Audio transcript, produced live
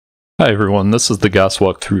Hi everyone, this is the gas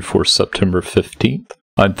walkthrough for September 15th.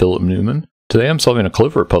 I'm Philip Newman. Today I'm solving a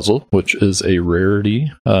clover puzzle, which is a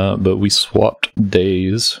rarity, but we swapped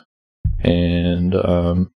days and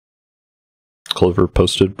clover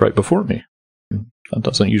posted right before me. That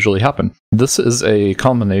doesn't usually happen. This is a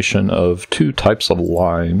combination of two types of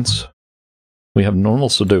lines. We have normal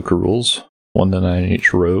Sudoku rules, 1 to 9 in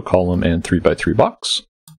each row, column, and 3 by 3 box.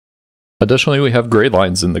 Additionally, we have gray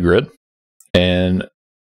lines in the grid, and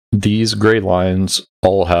these gray lines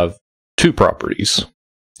all have two properties.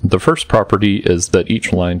 The first property is that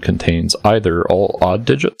each line contains either all odd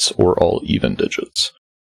digits or all even digits.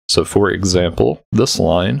 So for example, this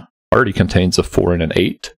line already contains a 4 and an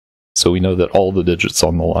 8, so we know that all the digits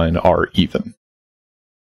on the line are even.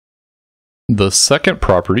 The second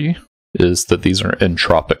property is that these are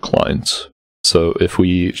entropic lines. So if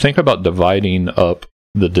we think about dividing up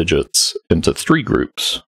the digits into three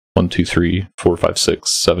groups, 1, 2, 3, 4, 5,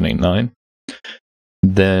 6, 7, 8, 9.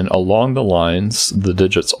 Then along the lines, the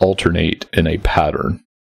digits alternate in a pattern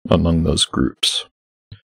among those groups.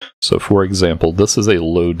 So for example, this is a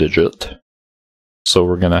low digit. So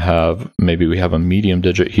we're going to have, maybe we have a medium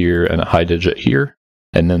digit here and a high digit here,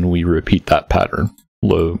 and then we repeat that pattern.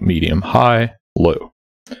 Low, medium, high, low.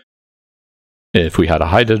 If we had a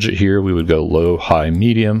high digit here, we would go low, high,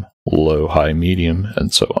 medium,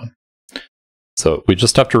 and so on. So we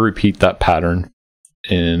just have to repeat that pattern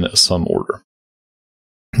in some order.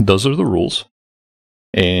 Those are the rules.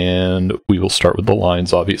 And we will start with the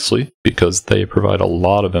lines, obviously, because they provide a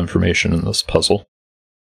lot of information in this puzzle.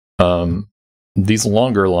 These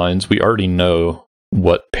longer lines, we already know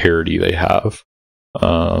what parity they have.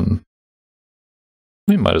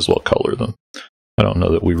 We might as well color them. I don't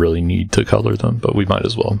know that we really need to color them, but we might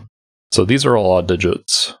as well. So these are all odd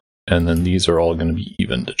digits, and then these are all going to be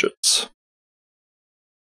even digits.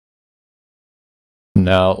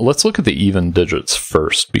 Now, let's look at the even digits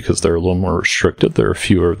first, because they're a little more restricted. There are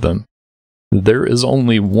fewer of them. There is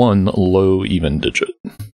only one low even digit,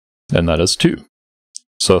 and that is 2.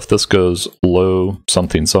 So if this goes low,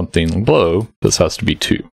 something, something, low, this has to be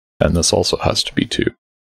 2, and this also has to be 2.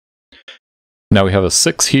 Now we have a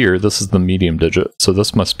 6 here. This is the medium digit, so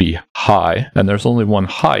this must be high, and there's only one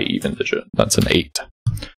high even digit. That's an 8.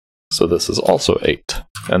 So this is also 8.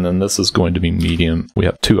 And then this is going to be medium. We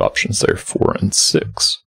have two options there, 4 and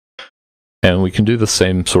 6. And we can do the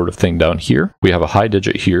same sort of thing down here. We have a high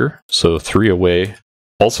digit here, so 3 away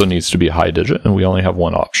also needs to be a high digit, and we only have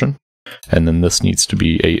one option. And then this needs to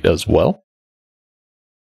be 8 as well.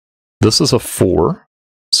 This is a 4,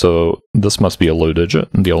 so this must be a low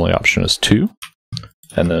digit, and the only option is 2.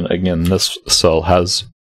 And then again, this cell has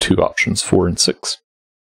two options, 4 and 6.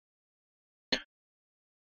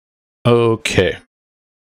 Okay.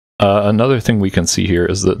 Another thing we can see here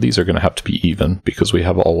is that these are going to have to be even because we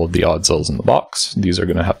have all of the odd cells in the box. These are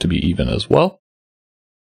going to have to be even as well.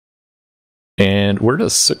 And where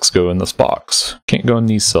does 6 go in this box? Can't go in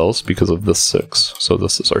these cells because of this 6. So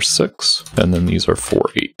this is our 6, and then these are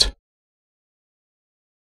 4, 8.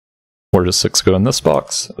 Where does 6 go in this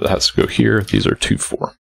box? It has to go here. These are 2,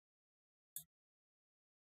 4.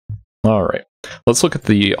 All right. Let's look at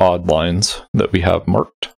the odd lines that we have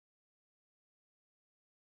marked.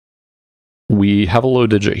 We have a low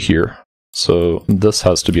digit here, so this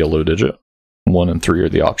has to be a low digit. 1 and 3 are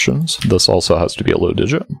the options. This also has to be a low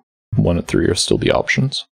digit. 1 and 3 are still the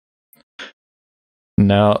options.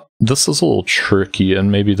 Now, this is a little tricky,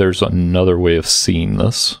 and maybe there's another way of seeing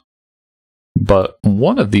this. But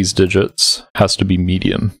one of these digits has to be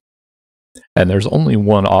medium. And there's only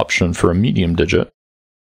one option for a medium digit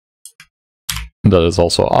that is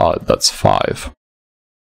also odd. That's 5.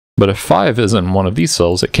 But if 5 is in one of these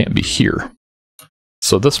cells, it can't be here.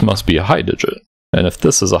 So this must be a high digit. And if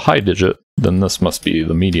this is a high digit, then this must be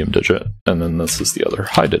the medium digit. And then this is the other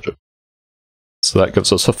high digit. So that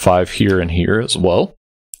gives us a 5 here and here as well.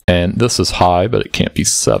 And this is high, but it can't be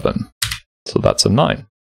 7. So that's a 9.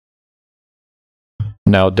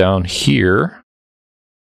 Now down here,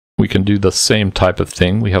 we can do the same type of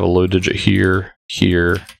thing. We have a low digit here,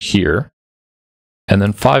 here, here. And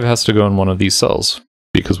then 5 has to go in one of these cells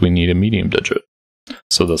because we need a medium digit.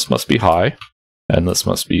 So this must be high, and this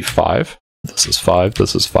must be 5. This is 5,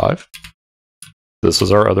 this is 5. This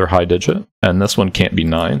is our other high digit, and this one can't be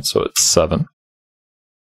 9, so it's 7.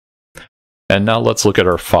 And now let's look at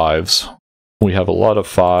our 5s. We have a lot of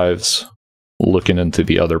 5s looking into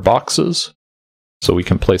the other boxes. So we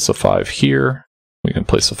can place a 5 here, we can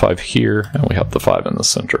place a 5 here, and we have the 5 in the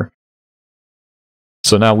center.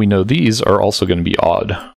 So now we know these are also going to be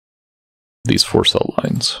odd, these 4 cell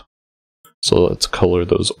lines. So let's color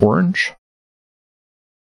those orange.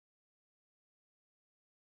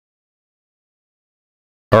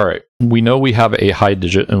 All right, we know we have a high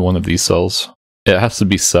digit in one of these cells. It has to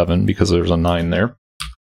be 7 because there's a 9 there.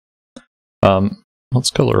 Let's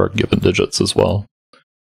color our given digits as well.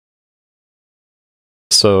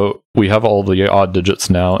 So we have all the odd digits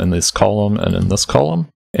now in this column and in this column,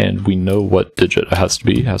 and we know what digit it has to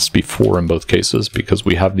be. It has to be 4 in both cases because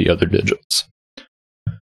we have the other digits.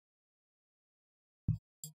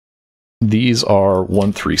 These are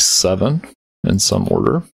 1, 3, 7 in some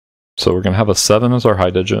order. So we're going to have a 7 as our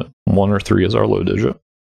high digit, 1 or 3 as our low digit.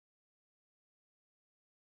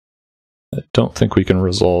 I don't think we can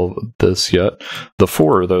resolve this yet. The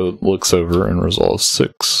 4, though, looks over and resolves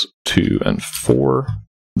 6, 2, and 4.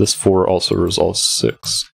 This 4 also resolves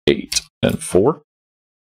 6, 8, and 4.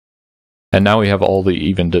 And now we have all the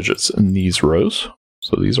even digits in these rows.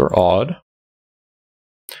 So these are odd.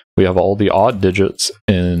 We have all the odd digits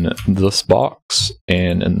in this box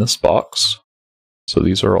and in this box. So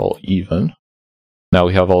these are all even. Now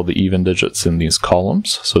we have all the even digits in these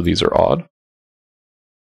columns. So these are odd.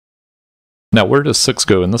 Now, where does 6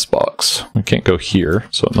 go in this box? We can't go here,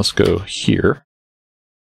 so it must go here.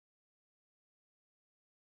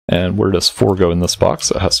 And where does 4 go in this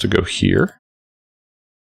box? It has to go here.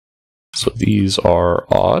 So these are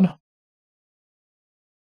odd.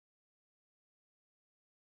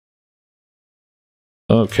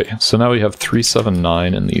 Okay, so now we have 3, 7,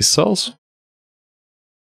 9 in these cells.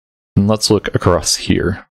 And let's look across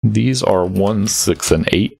here. These are 1, 6, and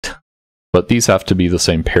 8. But these have to be the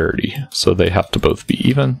same parity, so they have to both be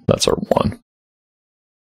even. That's our 1.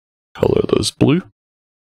 Color those blue.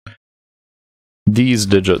 These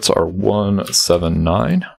digits are 1, 7,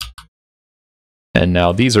 9. And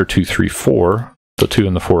now these are 2, 3, 4. The 2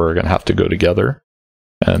 and the 4 are going to have to go together.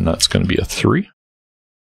 And that's going to be a 3.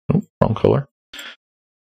 Oh, wrong color.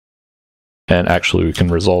 And actually we can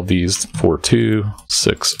resolve these 4, 2,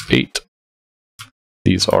 6, 8.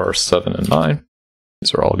 These are 7 and 9.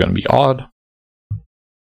 These are all going to be odd.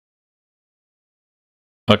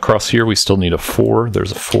 Across here, we still need a 4.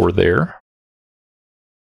 There's a 4 there.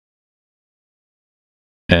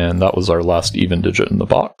 And that was our last even digit in the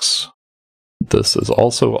box. This is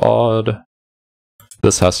also odd.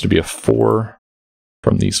 This has to be a 4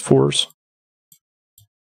 from these 4s.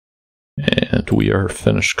 And we are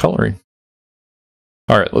finished coloring.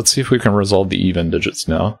 All right, let's see if we can resolve the even digits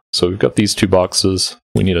now. So we've got these two boxes.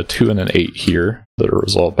 We need a 2 and an 8 here that are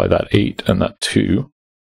resolved by that 8 and that 2.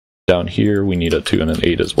 Down here, we need a 2 and an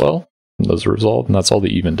 8 as well. And those are resolved, and that's all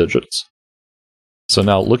the even digits. So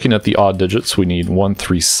now looking at the odd digits, we need 1,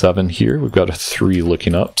 3, 7 here. We've got a 3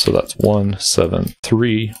 looking up, so that's 1, 7,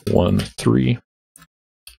 3, 1, 3.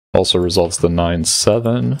 Also resolves the 9,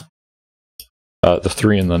 7. The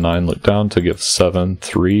 3 and the 9 look down to give 7,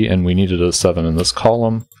 3, and we needed a 7 in this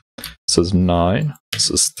column. This is 9, this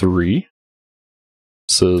is 3,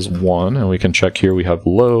 this is 1, and we can check here we have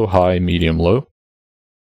low, high, medium, low.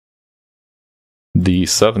 The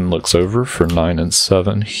 7 looks over for 9 and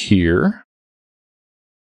 7 here.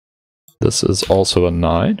 This is also a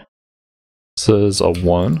 9. This is a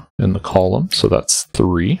 1 in the column, so that's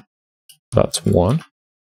 3. That's 1.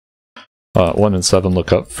 1 and 7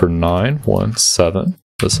 look up for 9, 1, 7.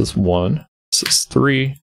 This is 1. This is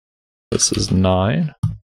 3. This is 9.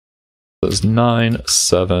 This is 9,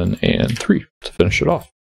 7, and 3 to finish it off.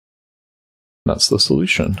 That's the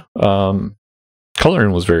solution.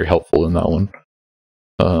 Coloring was very helpful in that one.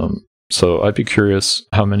 So I'd be curious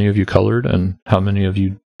how many of you colored and how many of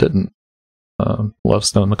you didn't. Let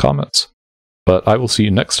us know in the comments. But I will see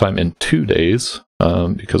you next time in 2 days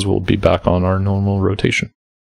because we'll be back on our normal rotation.